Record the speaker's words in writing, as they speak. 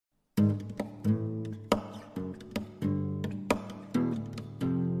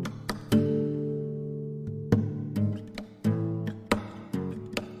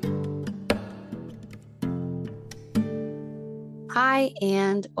Hi,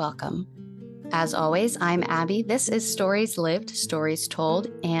 and welcome. As always, I'm Abby. This is Stories Lived, Stories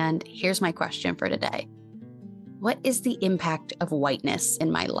Told, and here's my question for today. What is the impact of whiteness in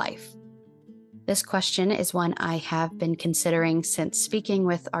my life? This question is one I have been considering since speaking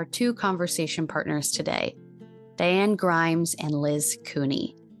with our two conversation partners today, Diane Grimes and Liz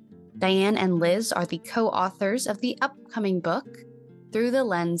Cooney. Diane and Liz are the co-authors of the upcoming book, Through the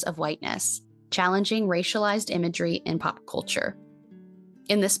Lens of Whiteness, Challenging Racialized Imagery in Pop Culture.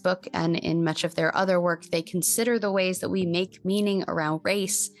 In this book and in much of their other work, they consider the ways that we make meaning around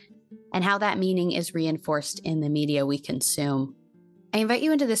race and how that meaning is reinforced in the media we consume. I invite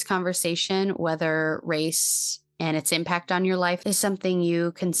you into this conversation whether race and its impact on your life is something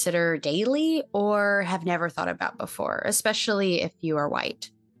you consider daily or have never thought about before, especially if you are white.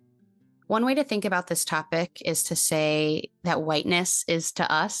 One way to think about this topic is to say that whiteness is to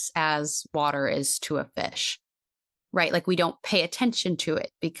us as water is to a fish, right? Like we don't pay attention to it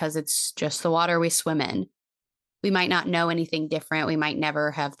because it's just the water we swim in. We might not know anything different. We might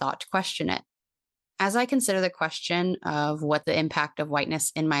never have thought to question it. As I consider the question of what the impact of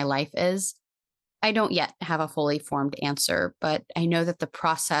whiteness in my life is, I don't yet have a fully formed answer, but I know that the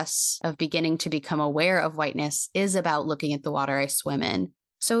process of beginning to become aware of whiteness is about looking at the water I swim in.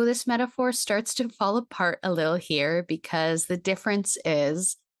 So this metaphor starts to fall apart a little here because the difference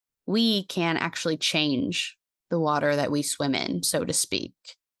is we can actually change the water that we swim in, so to speak,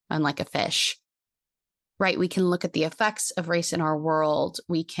 unlike a fish. Right? We can look at the effects of race in our world.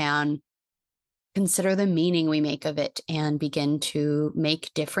 We can consider the meaning we make of it and begin to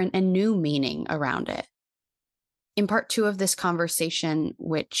make different and new meaning around it. In part 2 of this conversation,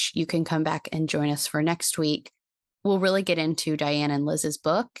 which you can come back and join us for next week, we'll really get into Diane and Liz's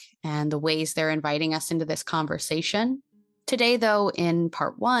book and the ways they're inviting us into this conversation. Today, though, in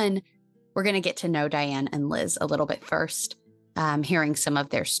part 1, we're going to get to know Diane and Liz a little bit first, hearing some of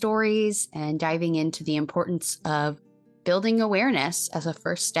their stories and diving into the importance of building awareness as a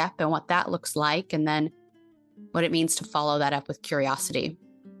first step and what that looks like, and then what it means to follow that up with curiosity.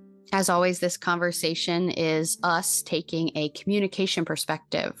 As always, this conversation is us taking a communication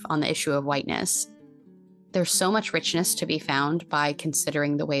perspective on the issue of whiteness. There's so much richness to be found by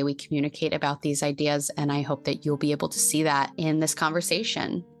considering the way we communicate about these ideas, and I hope that you'll be able to see that in this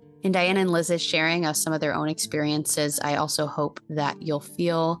conversation. In Diane and Liz's sharing of some of their own experiences, I also hope that you'll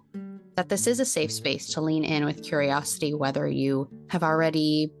feel that this is a safe space to lean in with curiosity, whether you have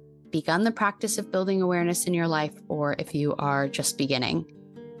already begun the practice of building awareness in your life or if you are just beginning.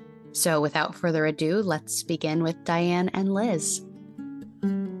 So without further ado, let's begin with Diane and Liz.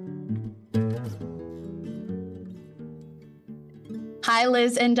 Hi,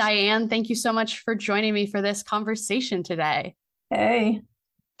 Liz and Diane. Thank you so much for joining me for this conversation today. Hey.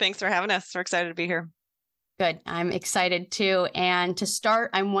 Thanks for having us. We're excited to be here. Good. I'm excited too. And to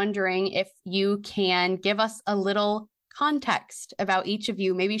start, I'm wondering if you can give us a little context about each of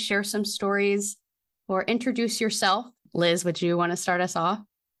you, maybe share some stories or introduce yourself. Liz, would you want to start us off?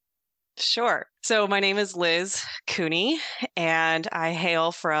 Sure. So my name is Liz Cooney, and I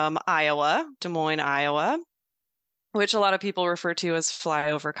hail from Iowa, Des Moines, Iowa, which a lot of people refer to as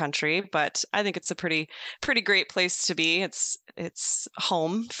flyover country, but I think it's a pretty great place to be. It's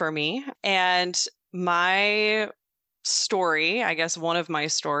home for me. And my story, I guess one of my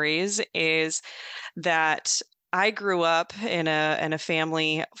stories, is that I grew up in a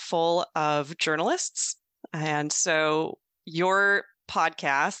family full of journalists. And so your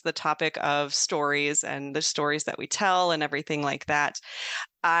podcast, the topic of stories and the stories that we tell and everything like that,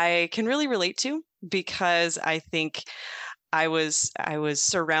 I can really relate to, because I think I was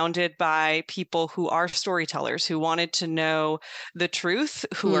surrounded by people who are storytellers, who wanted to know the truth,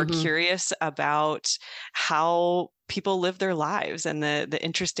 who are curious about how people live their lives and the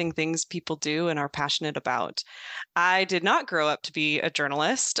interesting things people do and are passionate about. I did not grow up to be a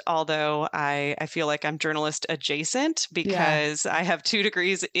journalist, although I feel like I'm journalist adjacent because I have 2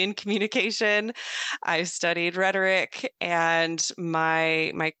 degrees in communication. I studied rhetoric, and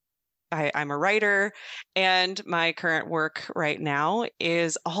I'm a writer, and my current work right now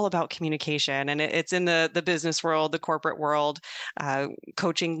is all about communication, and it's in the business world, the corporate world,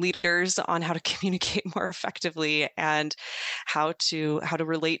 coaching leaders on how to communicate more effectively and how to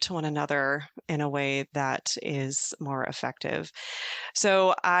relate to one another in a way that is more effective.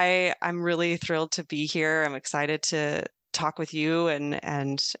 So I'm really thrilled to be here. I'm excited to talk with you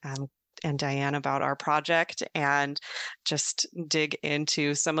and Diane about our project and just dig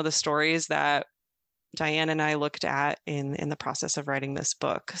into some of the stories that Diane and I looked at in the process of writing this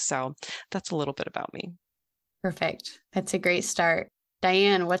book. So that's a little bit about me. Perfect. That's a great start.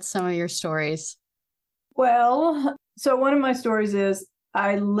 Diane, what's some of your stories? Well, so one of my stories is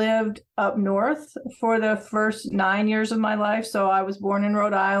I lived up north for the first 9 years of my life. So I was born in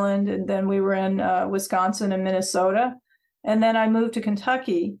Rhode Island, and then we were in Wisconsin and Minnesota. And then I moved to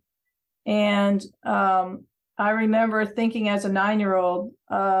Kentucky. And I remember thinking as a 9-year-old,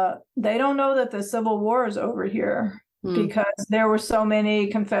 they don't know that the Civil War is over here because there were so many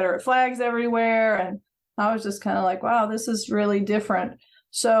Confederate flags everywhere. And I was just kind of like, wow, this is really different.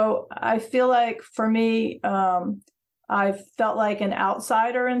 So I feel like for me, I felt like an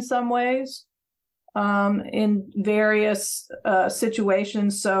outsider in some ways in various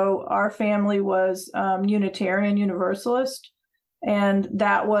situations. So our family was Unitarian Universalist, and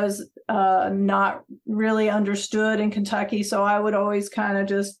that was not really understood in Kentucky. So I would always kind of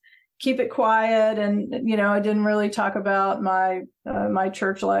just keep it quiet, and I didn't really talk about my my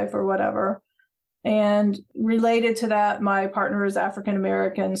church life or whatever. And related to that, my partner is African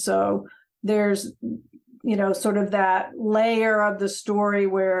American, so there's sort of that layer of the story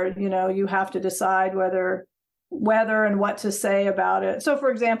where you have to decide whether and what to say about it. So, for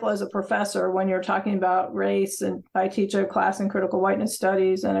example, as a professor, when you're talking about race, and I teach a class in critical whiteness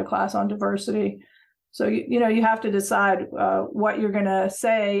studies and a class on diversity, so you have to decide what you're going to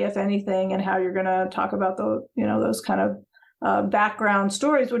say, if anything, and how you're going to talk about those kind of background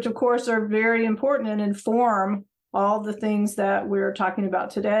stories, which of course are very important and inform all the things that we're talking about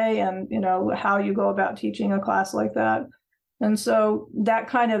today, and how you go about teaching a class like that. And so that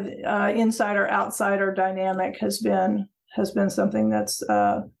kind of insider outsider dynamic has been something that's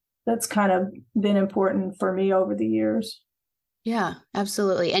kind of been important for me over the years. Yeah,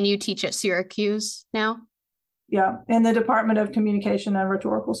 absolutely. And you teach at Syracuse now? Yeah, in the Department of Communication and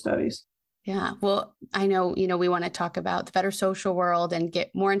Rhetorical Studies. Yeah. Well, I know, we want to talk about the better social world and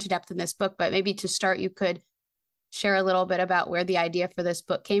get more into depth in this book, but maybe to start, you could share a little bit about where the idea for this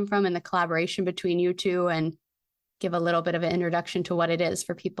book came from and the collaboration between you two, and give a little bit of an introduction to what it is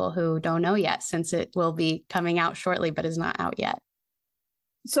for people who don't know yet, since it will be coming out shortly, but is not out yet.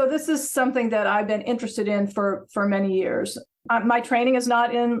 So this is something that I've been interested in for many years. My training is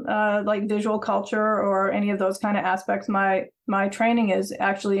not in like visual culture or any of those kind of aspects. My training is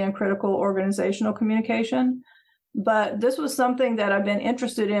actually in critical organizational communication. But this was something that I've been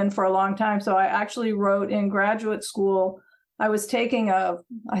interested in for a long time. So I actually wrote in graduate school. I was taking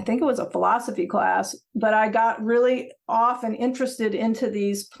I think it was a philosophy class, but I got really off and interested into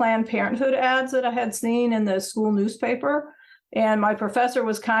these Planned Parenthood ads that I had seen in the school newspaper. And my professor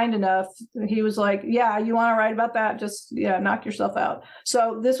was kind enough. He was like, yeah, you want to write about that? Just, knock yourself out.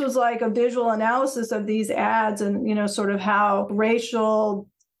 So this was like a visual analysis of these ads and, sort of how racial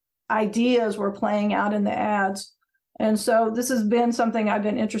ideas were playing out in the ads. And so this has been something I've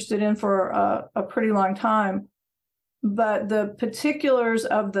been interested in for a pretty long time. But the particulars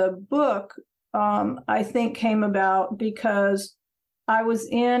of the book, I think, came about because I was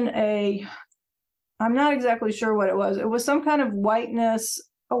in I'm not exactly sure what it was. It was some kind of whiteness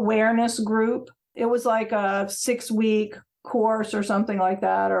awareness group. It was like a 6-week course or something like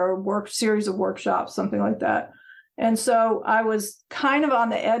that, or a series of workshops, something like that. And so I was kind of on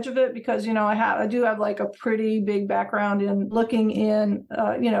the edge of it because, I do have like a pretty big background in looking in,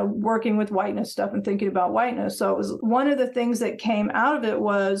 working with whiteness stuff and thinking about whiteness. So it was one of the things that came out of it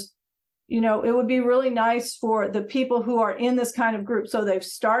was, it would be really nice for the people who are in this kind of group. So they've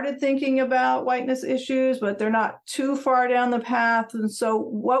started thinking about whiteness issues, but they're not too far down the path. And so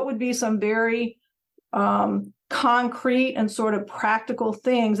what would be some very concrete and sort of practical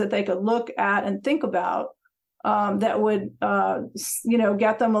things that they could look at and think about that would,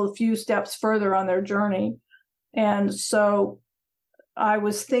 get them a few steps further on their journey. And so I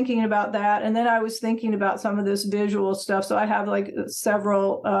was thinking about that. And then I was thinking about some of this visual stuff. So I have like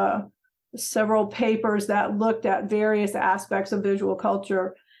several papers that looked at various aspects of visual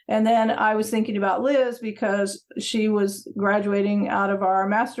culture. And then I was thinking about Liz because she was graduating out of our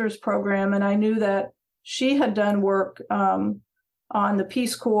master's program. And I knew that she had done work on the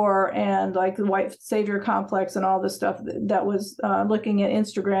Peace Corps and like the white savior complex and all this stuff that was looking at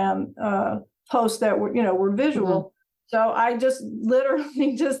Instagram posts that were visual. Mm-hmm. So I just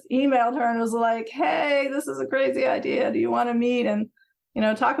literally just emailed her and was like, hey, this is a crazy idea. Do you want to meet and,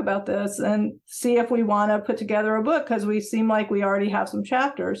 talk about this and see if we want to put together a book? Because we seem like we already have some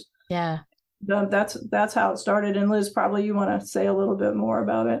chapters. Yeah. That's how it started. And Liz, probably you want to say a little bit more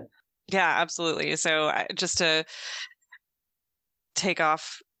about it. Yeah, absolutely. So just to take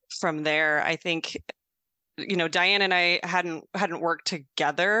off from there, I think Diane and I hadn't worked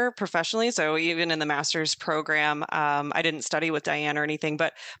together professionally. So even in the master's program, I didn't study with Diane or anything,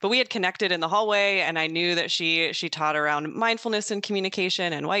 but we had connected in the hallway, and I knew that she taught around mindfulness and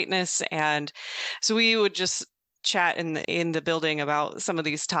communication and whiteness. And so we would just chat in the building about some of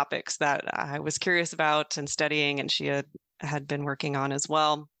these topics that I was curious about and studying, and she had been working on as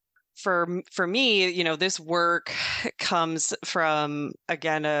well. For me, this work comes from,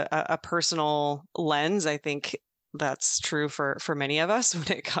 again, a personal lens. I think that's true for many of us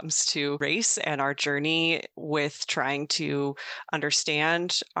when it comes to race and our journey with trying to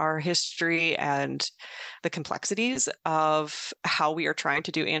understand our history and the complexities of how we are trying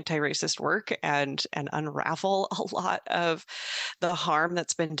to do anti-racist work and unravel a lot of the harm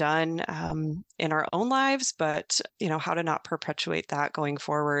that's been done in our own lives, but how to not perpetuate that going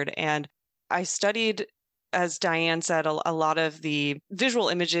forward. And I studied, as Diane said, a lot of the visual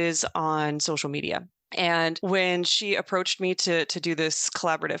images on social media. And when she approached me to do this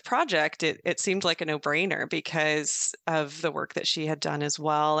collaborative project, it seemed like a no-brainer because of the work that she had done as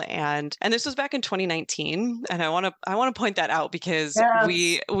well. And this was back in 2019. And I want to point that out because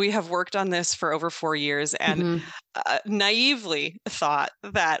Yes. we have worked on this for over 4 years and naively thought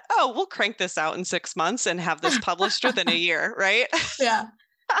that, oh, we'll crank this out in 6 months and have this published within a year, right? Yeah.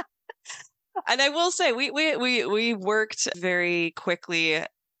 And I will say we worked very quickly.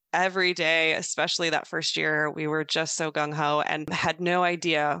 Every day, especially that first year, we were just so gung-ho and had no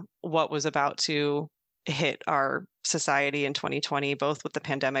idea what was about to hit our society in 2020, both with the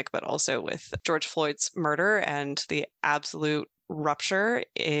pandemic, but also with George Floyd's murder and the absolute rupture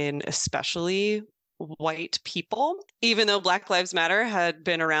in especially white people. Even though Black Lives Matter had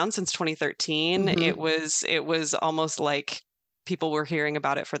been around since 2013, it was almost like people were hearing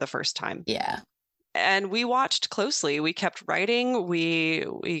about it for the first time. Yeah. And we watched closely. We kept writing.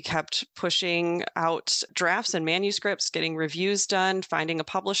 We kept pushing out drafts and manuscripts, getting reviews done, finding a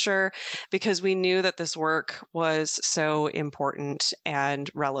publisher, because we knew that this work was so important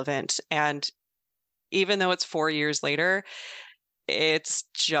and relevant. And even though it's 4 years later, it's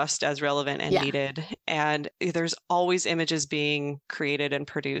just as relevant and needed. And there's always images being created and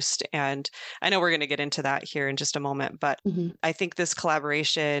produced. And I know we're going to get into that here in just a moment, but I think this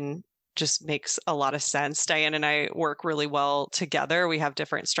collaboration just makes a lot of sense. Diane and I work really well together. We have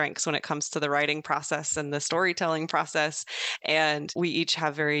different strengths when it comes to the writing process and the storytelling process, and we each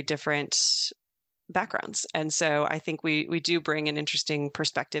have very different backgrounds. And so I think we do bring an interesting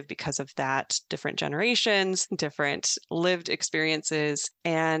perspective because of that, different generations, different lived experiences,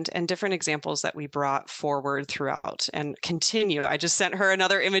 and different examples that we brought forward throughout and continue. I just sent her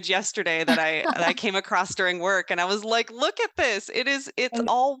another image yesterday that I came across during work, and I was like, look at this. It's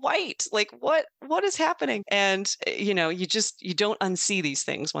all white. Like what is happening? And you don't unsee these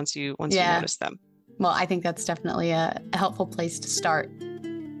things once you notice them. Well, I think that's definitely a helpful place to start.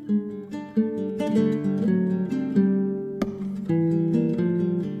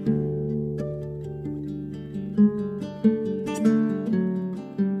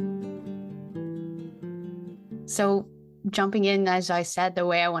 So jumping in, as I said, the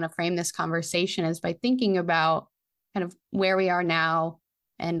way I want to frame this conversation is by thinking about kind of where we are now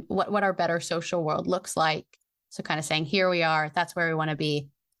and what our better social world looks like. So kind of saying, here we are, that's where we want to be.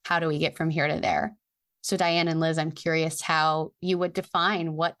 How do we get from here to there? So Diane and Liz, I'm curious how you would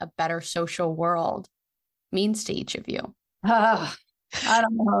define what a better social world means to each of you. I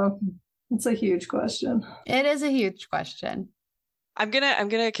don't know. It's a huge question. It is a huge question. I'm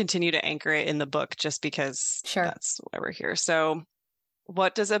gonna continue to anchor it in the book just because that's why we're here. So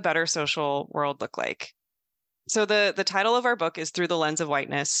what does a better social world look like? So the title of our book is Through the Lens of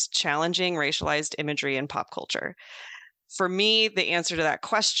Whiteness, Challenging Racialized Imagery in Pop Culture. For me, the answer to that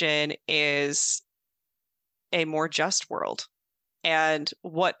question is a more just world. And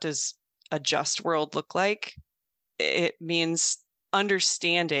what does a just world look like? It means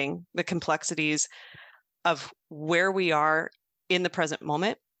understanding the complexities of where we are in the present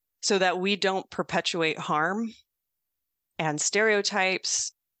moment so that we don't perpetuate harm and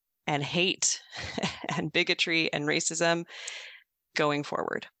stereotypes and hate and bigotry and racism going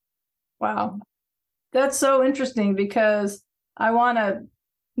forward. Wow. That's so interesting because I want to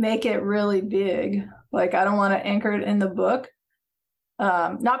make it really big. Like, I don't want to anchor it in the book.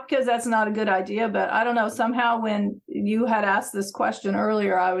 Not because that's not a good idea, but I don't know. Somehow when you had asked this question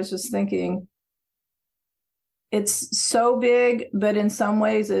earlier, I was just thinking, it's so big, but in some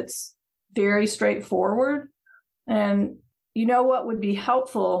ways it's very straightforward. And you know what would be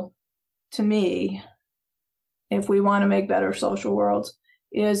helpful to me if we want to make better social worlds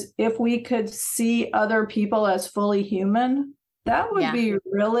is if we could see other people as fully human. That would be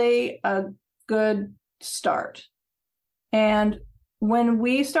really a good start. And when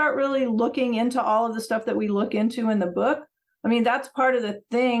we start really looking into all of the stuff that we look into in the book, I mean, that's part of the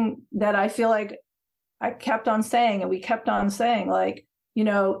thing that I feel like I kept on saying, and we kept on saying, like, you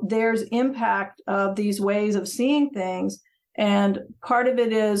know, there's impact of these ways of seeing things. And part of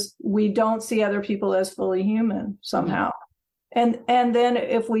it is we don't see other people as fully human somehow. And then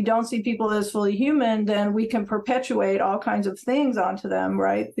if we don't see people as fully human, then we can perpetuate all kinds of things onto them,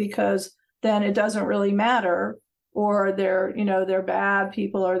 right? Because then it doesn't really matter, or they're, you know, they're bad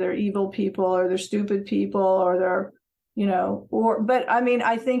people, or they're evil people, or they're stupid people, or they're, you know, but I mean,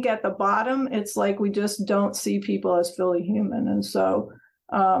 I think at the bottom, it's like we just don't see people as fully human. And so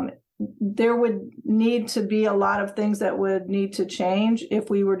there would need to be a lot of things that would need to change if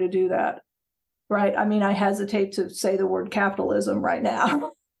we were to do that. Right. I mean, I hesitate to say the word capitalism right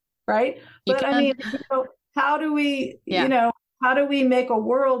now. Right. But I mean, you know, how do we, you know, how do we make a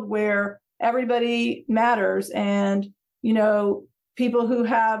world where everybody matters, and, you know, people who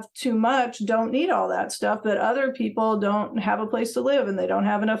have too much don't need all that stuff, but other people don't have a place to live, and they don't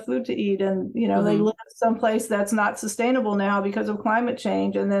have enough food to eat, and, you know, they live someplace that's not sustainable now because of climate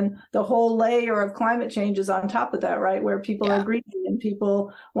change, and then the whole layer of climate change is on top of that, right, where people are greedy and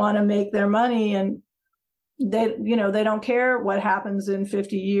people want to make their money, and they, you know, they don't care what happens in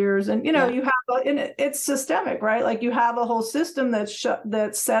 50 years, and, you know, you have and it's systemic, right? Like, you have a whole system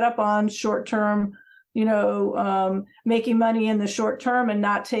that's set up on short-term, you know, making money in the short term and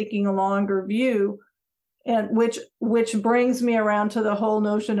not taking a longer view. And which brings me around to the whole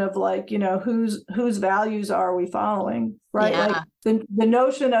notion of, like, you know, whose values are we following, right? Like the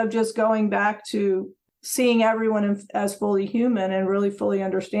notion of just going back to seeing everyone as fully human and really fully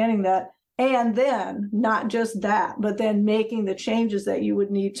understanding that. And then not just that, but then making the changes that you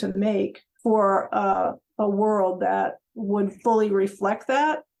would need to make for a world that would fully reflect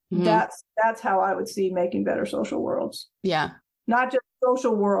that. That's how I would see making better social worlds. Yeah. Not just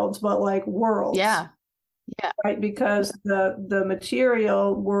social worlds, but like worlds. Yeah. Yeah. Right. Because the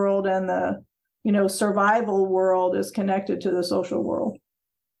material world and the, you know, survival world is connected to the social world.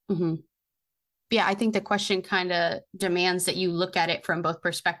 Yeah. I think the question kind of demands that you look at it from both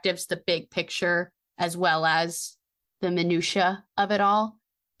perspectives, the big picture, as well as the minutia of it all,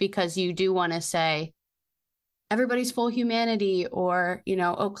 because you do want to say, everybody's full humanity, or, you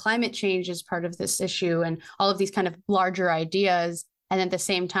know, oh, climate change is part of this issue, and all of these kind of larger ideas. And at the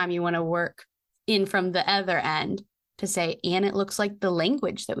same time, you want to work in from the other end to say, and it looks like the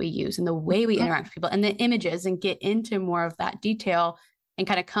language that we use and the way we interact with people and the images, and get into more of that detail and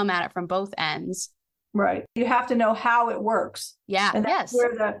kind of come at it from both ends. Right. You have to know how it works. Yeah. And that's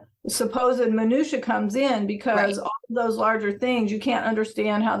where the supposed minutia comes in, because all of those larger things, you can't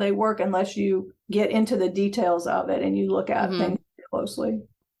understand how they work unless you get into the details of it and you look at things closely.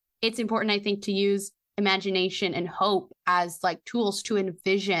 It's important, I think, to use imagination and hope as like tools to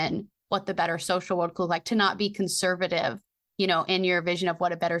envision what the better social world could look like, to not be conservative, you know, in your vision of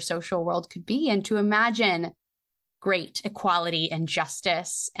what a better social world could be, and to imagine great equality and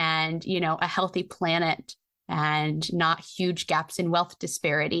justice and, you know, a healthy planet, and not huge gaps in wealth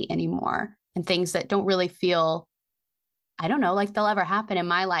disparity anymore, and things that don't really feel, I don't know, like they'll ever happen in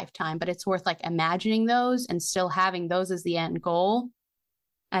my lifetime, but it's worth like imagining those and still having those as the end goal,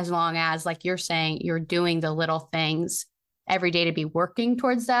 as long as, like you're saying, you're doing the little things every day to be working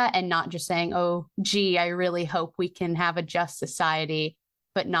towards that, and not just saying, oh, gee, I really hope we can have a just society,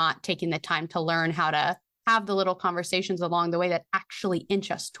 but not taking the time to learn how to have the little conversations along the way that actually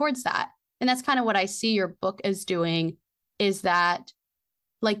inch us towards that. And that's kind of what I see your book as doing, is that,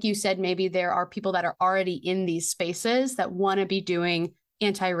 like you said, maybe there are people that are already in these spaces that want to be doing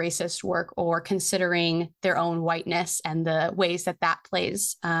anti-racist work, or considering their own whiteness and the ways that that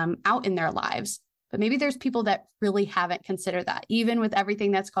plays out in their lives. But maybe there's people that really haven't considered that, even with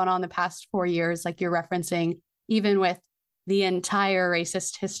everything that's gone on the past 4 years, like you're referencing, even with the entire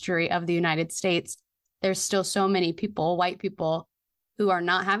racist history of the United States. There's still so many people, white people, who are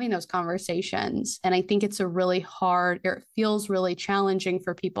not having those conversations. And I think it's a really hard, or it feels really challenging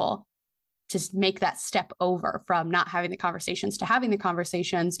for people to make that step over from not having the conversations to having the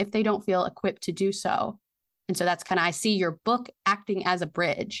conversations if they don't feel equipped to do so. And so that's kind of, I see your book acting as a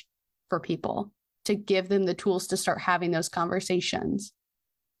bridge for people to give them the tools to start having those conversations,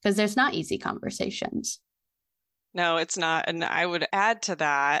 because there's not easy conversations. No, it's not. And I would add to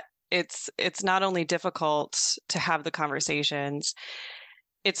that, it's not only difficult to have the conversations,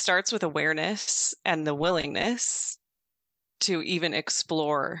 it starts with awareness and the willingness to even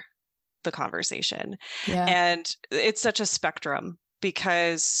explore the conversation. Yeah. And it's such a spectrum,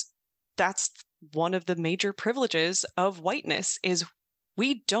 because that's one of the major privileges of whiteness, is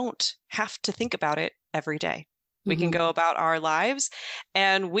we don't have to think about it every day. We can go about our lives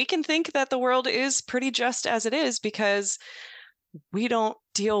and we can think that the world is pretty just as it is because we don't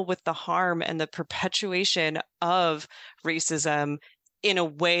deal with the harm and the perpetuation of racism in a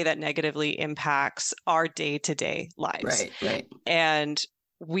way that negatively impacts our day-to-day lives. Right. And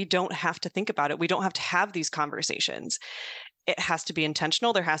we don't have to think about it. We don't have to have these conversations. It has to be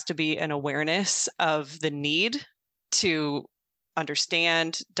intentional. There has to be an awareness of the need to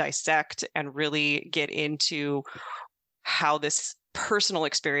understand, dissect, and really get into how this personal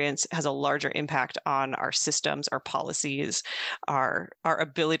experience has a larger impact on our systems, our policies, our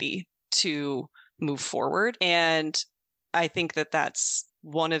ability to move forward. And I think that that's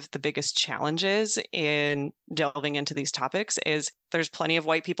one of the biggest challenges in delving into these topics is there's plenty of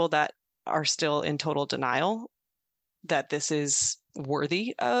white people that are still in total denial that this is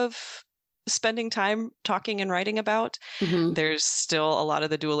worthy of spending time talking and writing about. There's still a lot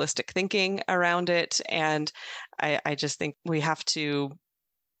of the dualistic thinking around it. And I just think we have to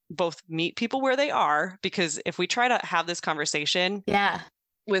both meet people where they are, because if we try to have this conversation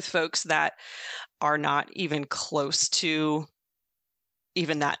with folks that are not even close to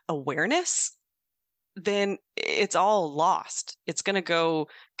even that awareness, then it's all lost. It's going to go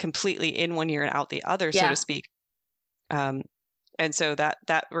completely in one ear and out the other, so to speak. And so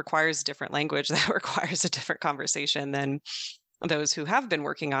that requires different language, that requires a different conversation than those who have been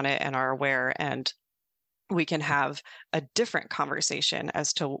working on it and are aware. And we can have a different conversation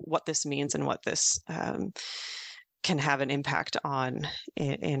as to what this means and what this can have an impact on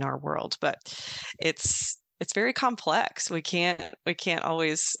in our world. But it's very complex. We can't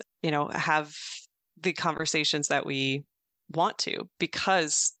always, have the conversations that we want to,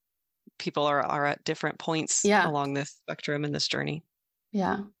 because people are at different points along this spectrum in this journey.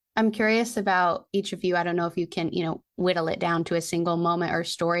 Yeah. I'm curious about each of you. I don't know if you can, whittle it down to a single moment or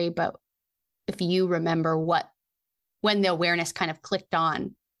story, but if you remember when the awareness kind of clicked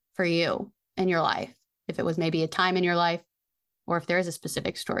on for you in your life, if it was maybe a time in your life, or if there is a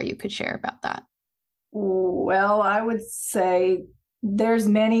specific story you could share about that. Well, I would say there's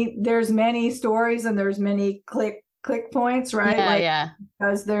many stories and there's many click points, right?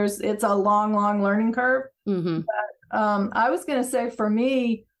 Because it's a long learning curve. But I was going to say, for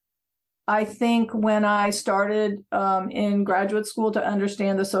me, I think when I started in graduate school to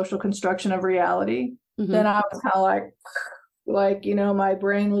understand the social construction of reality, then I was kind of like, my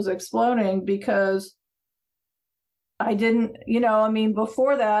brain was exploding, because I didn't,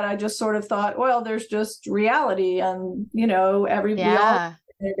 before that, I just sort of thought, well, there's just reality, and,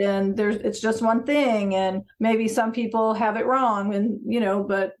 and it's just one thing, and maybe some people have it wrong, and,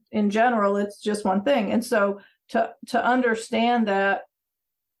 but in general, it's just one thing. And so to understand that,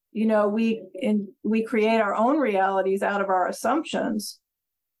 we create our own realities out of our assumptions,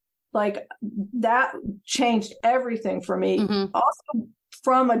 like that changed everything for me. Also,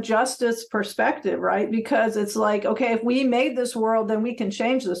 from a justice perspective, right? Because it's like, okay, if we made this world, then we can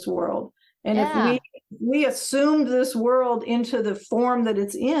change this world. And if we assumed this world into the form that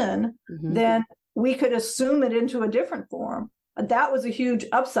it's in, then we could assume it into a different form. That was a huge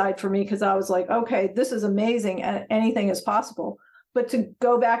upside for me, because I was like, okay, this is amazing, and anything is possible. But to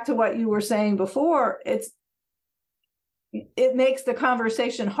go back to what you were saying before, it makes the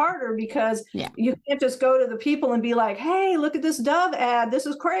conversation harder, because you can't just go to the people and be like, hey, look at this Dove ad, this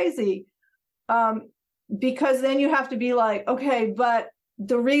is crazy. Because then you have to be like, okay, but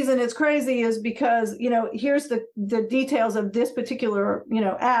the reason it's crazy is because, here's the details of this particular,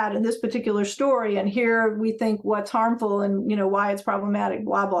 ad and this particular story. And here we think what's harmful and, why it's problematic,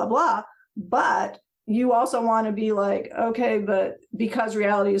 blah, blah, blah. But you also want to be like, okay, but because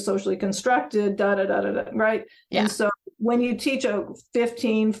reality is socially constructed, right? Yeah. And so when you teach a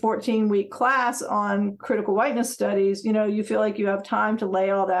 15, 14-week class on critical whiteness studies, you feel like you have time to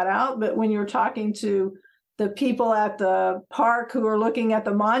lay all that out. But when you're talking to the people at the park who are looking at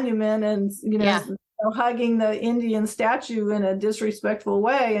the monument and, hugging the Indian statue in a disrespectful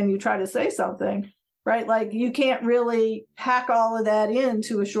way, and you try to say something, right? Like, you can't really pack all of that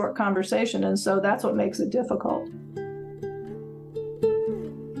into a short conversation. And so that's what makes it difficult.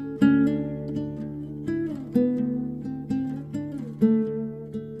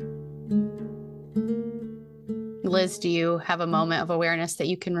 Liz, do you have a moment of awareness that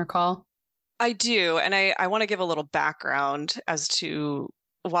you can recall? I do. And I want to give a little background as to,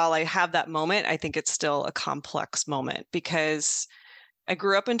 while I have that moment, I think it's still a complex moment, because I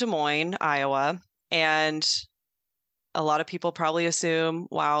grew up in Des Moines, Iowa, and a lot of people probably assume,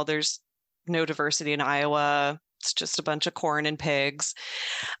 wow, there's no diversity in Iowa. It's just a bunch of corn and pigs.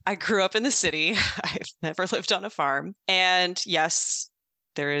 I grew up in the city. I've never lived on a farm. And yes,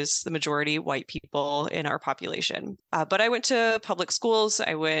 there is the majority white people in our population. But I went to public schools.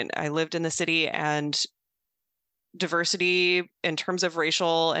 I lived in the city, and diversity in terms of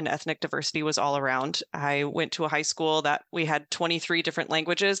racial and ethnic diversity was all around. I went to a high school that we had 23 different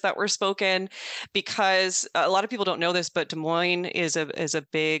languages that were spoken, because a lot of people don't know this, but Des Moines is a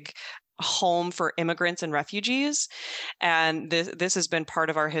big home for immigrants and refugees. And this has been part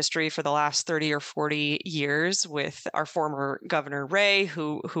of our history for the last 30 or 40 years with our former Governor Ray,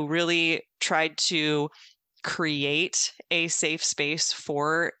 who really tried to create a safe space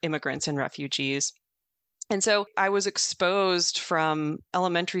for immigrants and refugees. And so I was exposed from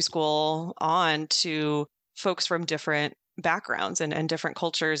elementary school on to folks from different backgrounds and different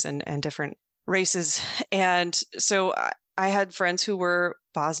cultures and different races. And so I had friends who were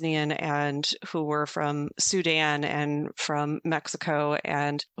Bosnian and who were from Sudan and from Mexico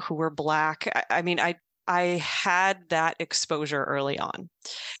and who were Black. I mean, I had that exposure early on,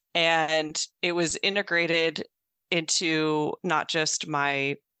 and it was integrated into not just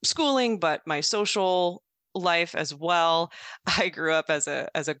my schooling, but my social life as well. I grew up as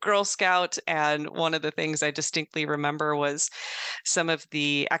a Girl Scout, and one of the things I distinctly remember was some of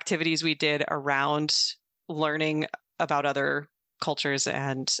the activities we did around learning about other cultures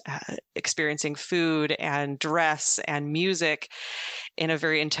and experiencing food and dress and music in a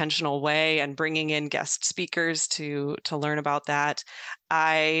very intentional way, and bringing in guest speakers to learn about that.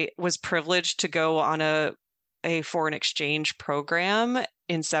 I was privileged to go on a foreign exchange program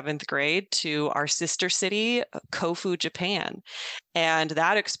in 7th grade to our sister city, Kofu, Japan. And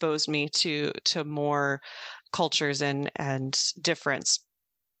that exposed me to more cultures and difference.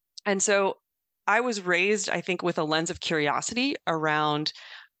 And so I was raised, I think, with a lens of curiosity around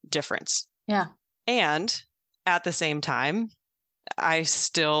difference. Yeah. And at the same time, I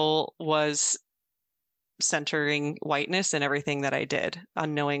still was centering whiteness in everything that I did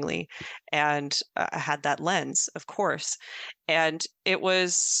unknowingly. And I had that lens, of course. And it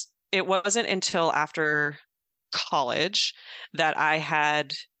wasn't until after college that I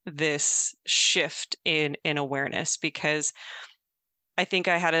had this shift in awareness, because I think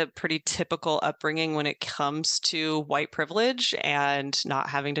I had a pretty typical upbringing when it comes to white privilege and not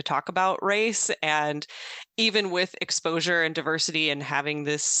having to talk about race. And even with exposure and diversity and having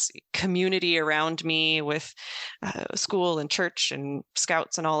this community around me with school and church and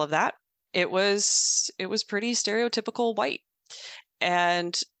scouts and all of that, it was pretty stereotypical white.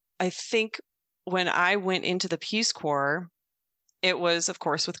 And I think when I went into the Peace Corps, it was, of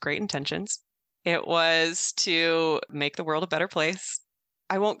course, with great intentions. It was to make the world a better place.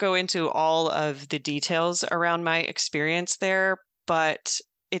 I won't go into all of the details around my experience there, but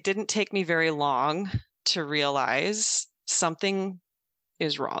it didn't take me very long to realize something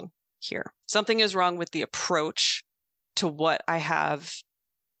is wrong here. Something is wrong with the approach to what I have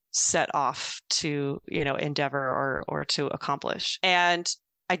set off to, endeavor or to accomplish. And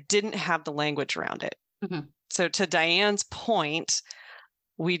I didn't have the language around it. Mm-hmm. So to Diane's point,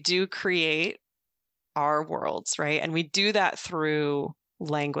 we do create our worlds, right? And we do that through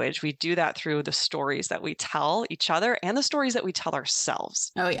language. We do that through the stories that we tell each other and the stories that we tell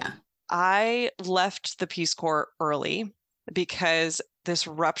ourselves. Oh, yeah. I left the Peace Corps early because this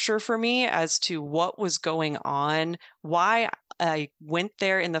rupture for me as to what was going on, why I went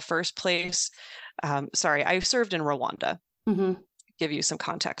there in the first place. I served in Rwanda. Mm-hmm. Give you some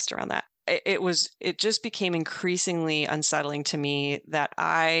context around that. It just became increasingly unsettling to me that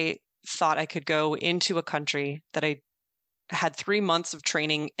I thought I could go into a country that I had 3 months of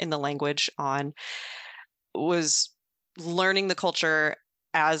training in the language on, was learning the culture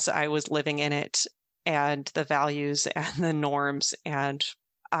as I was living in it and the values and the norms. And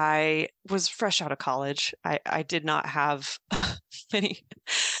I was fresh out of college. I did not have any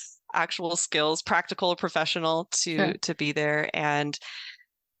actual skills, practical or professional, to be there. And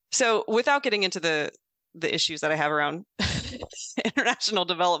so without getting into the issues that I have around international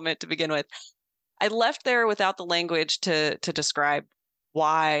development to begin with, I left there without the language to describe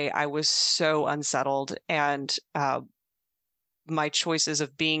why I was so unsettled, and my choices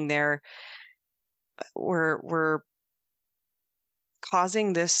of being there were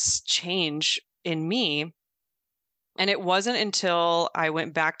causing this change in me. And it wasn't until I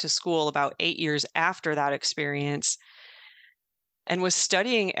went back to school about 8 years after that experience and was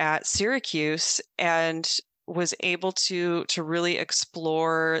studying at Syracuse and was able to really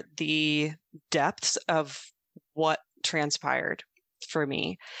explore the depths of what transpired for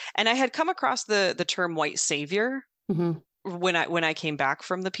me. And I had come across the term white savior, mm-hmm. when I came back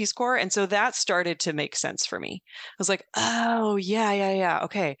from the Peace Corps. And so that started to make sense for me. I was like, oh, yeah.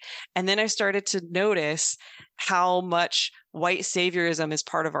 Okay. And then I started to notice how much white saviorism is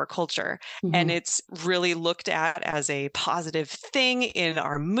part of our culture. Mm-hmm. And it's really looked at as a positive thing in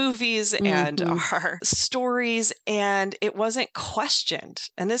our movies and our stories. And it wasn't questioned.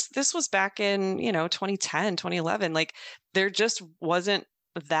 And this was back in, 2010, 2011. Like, there just wasn't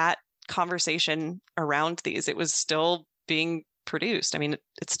that conversation around these. It was still being produced. I mean,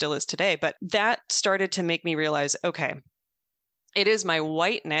 it still is today, but that started to make me realize, okay, it is my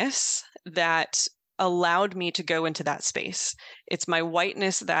whiteness that allowed me to go into that space. It's my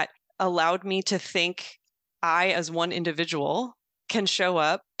whiteness that allowed me to think I, as one individual, can show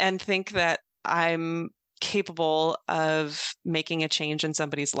up and think that I'm capable of making a change in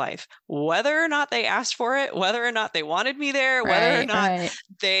somebody's life, whether or not they asked for it, whether or not they wanted me there, whether or not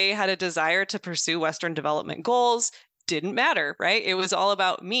they had a desire to pursue Western development goals. Didn't matter, right? It was all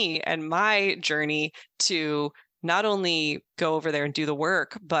about me and my journey to not only go over there and do the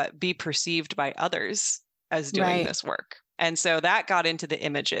work, but be perceived by others as doing this work. And so that got into the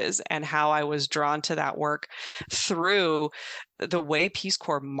images and how I was drawn to that work through the way Peace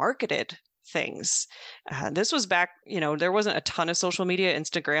Corps marketed things. This was back, there wasn't a ton of social media.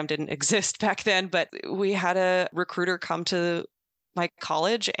 Instagram didn't exist back then, but we had a recruiter come to my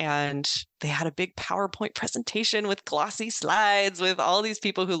college and they had a big PowerPoint presentation with glossy slides with all these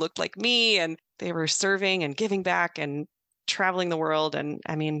people who looked like me, and they were serving and giving back and traveling the world. And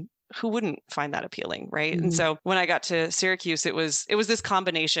I mean, who wouldn't find that appealing, right? And so when I got to Syracuse, it was this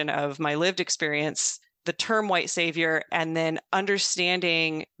combination of my lived experience, the term white savior, and then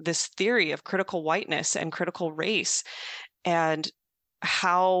understanding this theory of critical whiteness and critical race and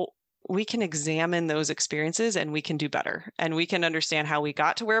how we can examine those experiences and we can do better and we can understand how we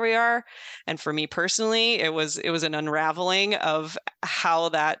got to where we are. And for me personally, it was an unraveling of how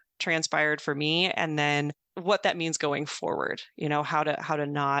that transpired for me and then what that means going forward, how to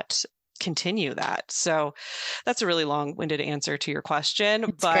not continue that. So that's a really long-winded answer to your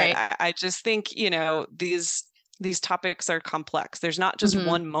question, but I just think, these topics are complex. There's not just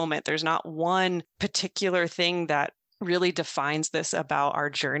one moment. There's not one particular thing that really defines this about our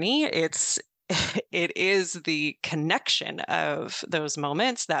journey. It is the connection of those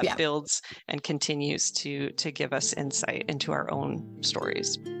moments that builds and continues to give us insight into our own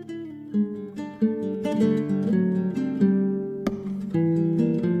stories.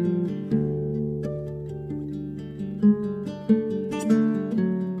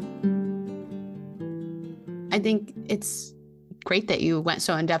 I think it's great that you went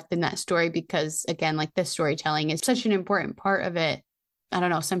so in depth in that story because, again, like this storytelling is such an important part of it. I don't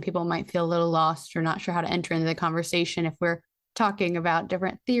know, some people might feel a little lost or not sure how to enter into the conversation if we're talking about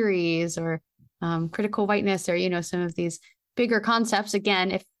different theories or critical whiteness or, some of these bigger concepts.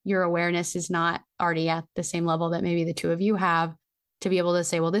 Again, if your awareness is not already at the same level that maybe the two of you have, to be able to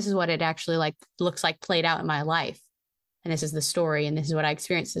say, well, this is what it actually looks like played out in my life. And this is the story. And this is what I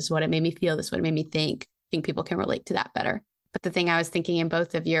experienced. This is what it made me feel. This is what it made me think. I think people can relate to that better. But the thing I was thinking in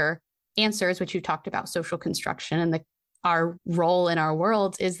both of your answers, which you talked about social construction and our role in our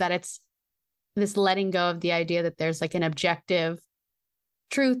world, is that it's this letting go of the idea that there's like an objective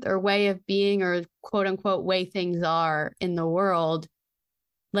truth or way of being or quote unquote way things are in the world,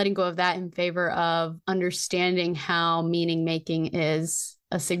 letting go of that in favor of understanding how meaning making is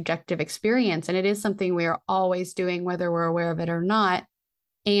a subjective experience. And it is something we are always doing, whether we're aware of it or not.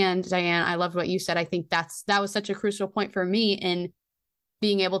 And Diane, I loved what you said. I think that was such a crucial point for me in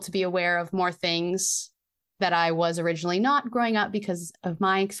being able to be aware of more things that I was originally not growing up because of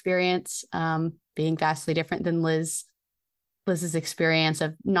my experience being vastly different than Liz's experience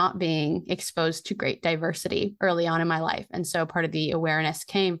of not being exposed to great diversity early on in my life. And so part of the awareness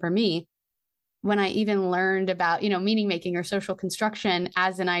came for me when I even learned about, meaning making or social construction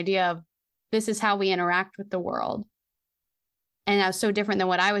as an idea of this is how we interact with the world. And that was so different than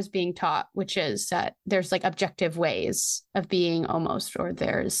what I was being taught, which is that there's like objective ways of being almost, or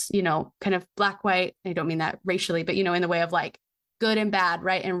there's, kind of black, white. I don't mean that racially, but, in the way of like good and bad,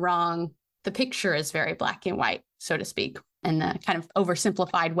 right and wrong. The picture is very black and white, so to speak, and the kind of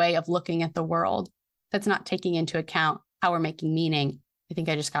oversimplified way of looking at the world that's not taking into account how we're making meaning. I think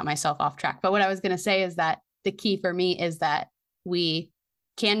I just got myself off track. But what I was going to say is that the key for me is that we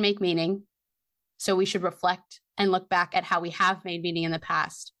can make meaning. So we should reflect and look back at how we have made meaning in the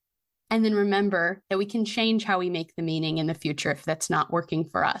past. And then remember that we can change how we make the meaning in the future if that's not working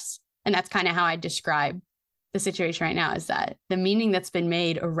for us. And that's kind of how I describe the situation right now, is that the meaning that's been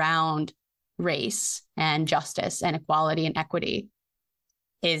made around race and justice and equality and equity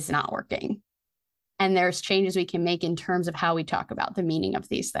is not working. And there's changes we can make in terms of how we talk about the meaning of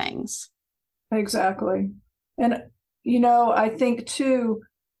these things. Exactly. And, I think too,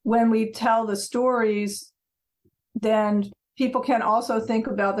 when we tell the stories, then people can also think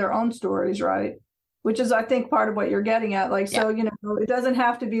about their own stories, right? Which is, I think, part of what you're getting at. Like, so, it doesn't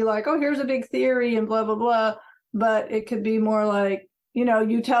have to be like, oh, here's a big theory and blah, blah, blah. But it could be more like,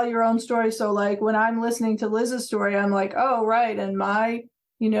 you tell your own story. So like when I'm listening to Liz's story, I'm like, oh, right. In my,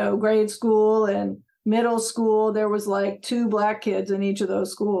 grade school and middle school, there was like 2 Black kids in each of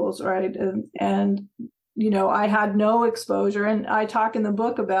those schools, right? And I had no exposure. And I talk in the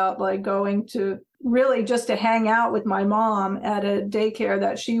book about like going to really just to hang out with my mom at a daycare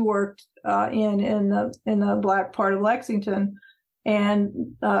that she worked in the Black part of Lexington, and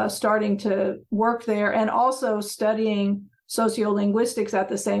starting to work there, and also studying sociolinguistics at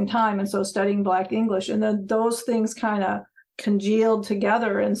the same time. And so studying Black English. And then those things kind of congealed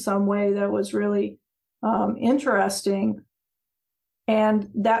together in some way that was really interesting. And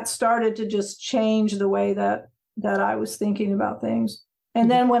that started to just change the way that I was thinking about things. And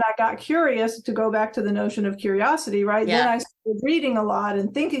then when I got curious, to go back to the notion of curiosity, right? Then I started reading a lot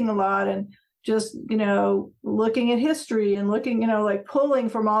and thinking a lot and just, looking at history and looking, like pulling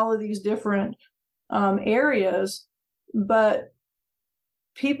from all of these different areas. But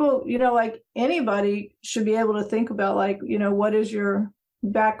people, like anybody should be able to think about like, what is your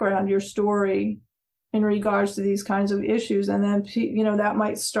background, your story in regards to these kinds of issues. And then, that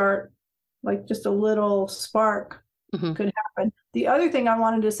might start like just a little spark could happen. The other thing I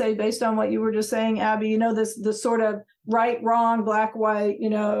wanted to say, based on what you were just saying, Abby, this sort of right, wrong, black, white,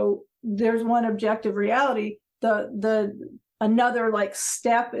 there's one objective reality. The another like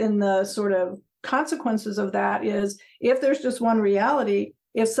step in the sort of consequences of that is, if there's just one reality,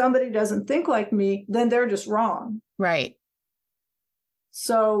 if somebody doesn't think like me, then they're just wrong. Right.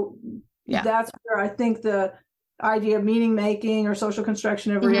 So that's where I think the idea of meaning making or social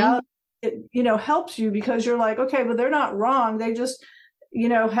construction of reality, it, helps you, because you're like, okay, but they're not wrong. They just,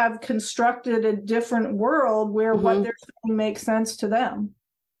 have constructed a different world where what they're saying makes sense to them.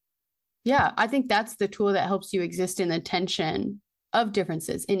 Yeah, I think that's the tool that helps you exist in the tension of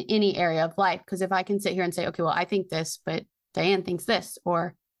differences in any area of life. Because if I can sit here and say, okay, well, I think this, but Diane thinks this,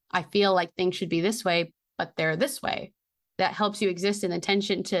 or I feel like things should be this way, but they're this way, that helps you exist in the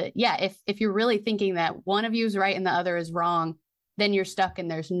tension to, if you're really thinking that one of you is right and the other is wrong, then you're stuck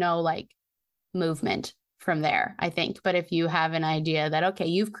and there's no like movement from there, I think. But if you have an idea that, okay,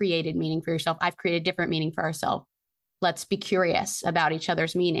 you've created meaning for yourself, I've created different meaning for ourselves, let's be curious about each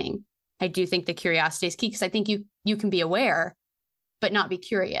other's meaning. I do think the curiosity is key, because I think you can be aware, but not be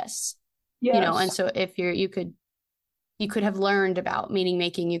curious, and so if you could have learned about meaning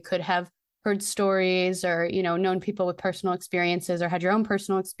making, you could have heard stories or, known people with personal experiences or had your own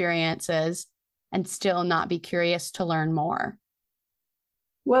personal experiences and still not be curious to learn more.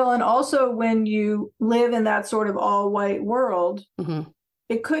 Well, and also when you live in that sort of all white world,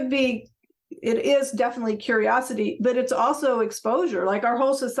 it is definitely curiosity, but it's also exposure. Like our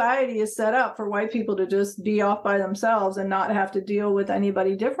whole society is set up for white people to just be off by themselves and not have to deal with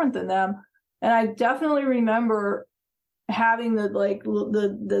anybody different than them. And I definitely remember having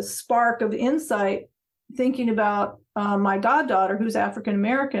the spark of insight, thinking about my goddaughter, who's African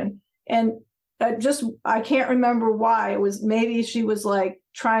American, and I can't remember why. It was maybe she was like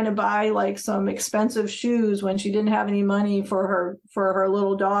trying to buy like some expensive shoes when she didn't have any money for her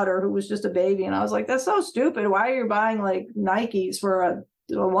little daughter, who was just a baby. And I was like, that's so stupid. Why are you buying like Nikes for a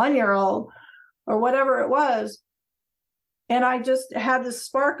 1-year-old or whatever it was? And I just had this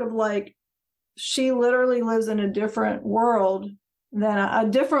spark of like, she literally lives in a different world, than a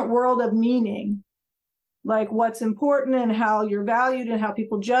different world of meaning, like what's important and how you're valued and how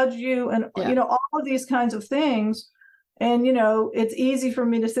people judge you and, all of these kinds of things. And, it's easy for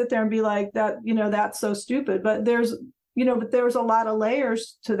me to sit there and be like that, that's so stupid. But there's a lot of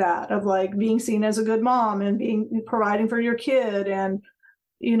layers to that, of like being seen as a good mom and providing for your kid and,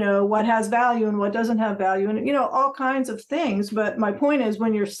 what has value and what doesn't have value and, all kinds of things. But my point is,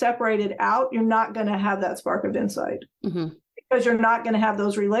 when you're separated out, you're not going to have that spark of insight, because you're not going to have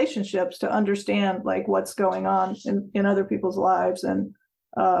those relationships to understand like what's going on in other people's lives and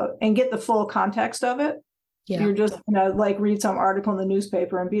get the full context of it. Yeah. You're just going to like read some article in the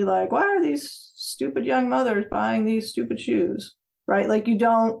newspaper and be like, why are these stupid young mothers buying these stupid shoes? Right. Like you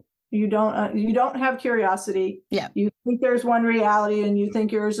don't have curiosity. Yeah. You think there's one reality and you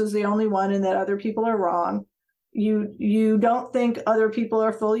think yours is the only one and that other people are wrong. You don't think other people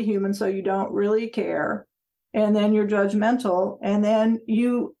are fully human, so you don't really care. And then you're judgmental. And then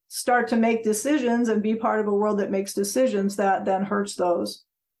you start to make decisions and be part of a world that makes decisions that then hurts those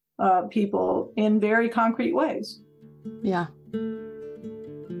people in very concrete ways. Yeah.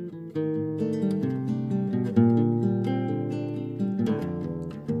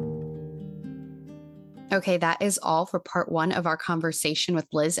 Okay, that is all for part 1 of our conversation with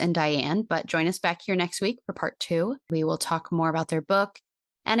Liz and Diane, but join us back here next week for part 2. We will talk more about their book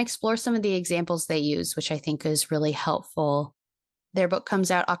and explore some of the examples they use, which I think is really helpful. Their book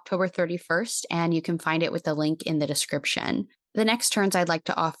comes out October 31st, and you can find it with the link in the description. The next turns I'd like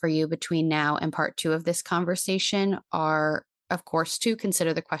to offer you between now and part 2 of this conversation are, of course, to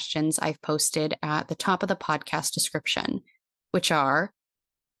consider the questions I've posted at the top of the podcast description, which are,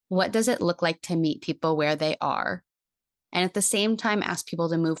 what does it look like to meet people where they are? And at the same time, ask people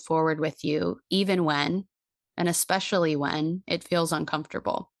to move forward with you, even when, and especially when, it feels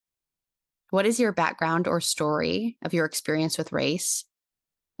uncomfortable. What is your background or story of your experience with race?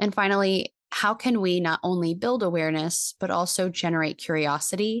 And finally, how can we not only build awareness, but also generate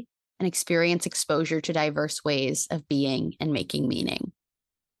curiosity and experience exposure to diverse ways of being and making meaning?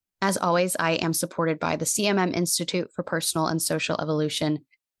 As always, I am supported by the CMM Institute for Personal and Social Evolution.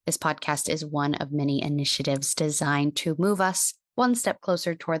 This podcast is one of many initiatives designed to move us one step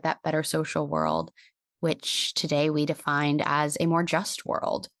closer toward that better social world, which today we defined as a more just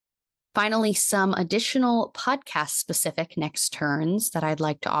world. Finally, some additional podcast-specific next turns that I'd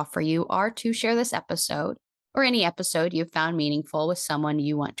like to offer you are to share this episode or any episode you've found meaningful with someone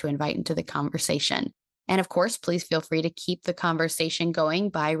you want to invite into the conversation. And of course, please feel free to keep the conversation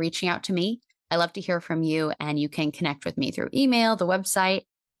going by reaching out to me. I love to hear from you, and you can connect with me through email, the website,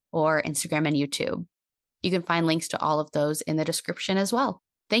 or Instagram and YouTube. You can find links to all of those in the description as well.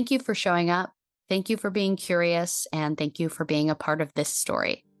 Thank you for showing up. Thank you for being curious, and thank you for being a part of this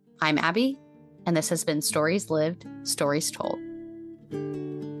story. I'm Abby, and this has been Stories Lived, Stories Told.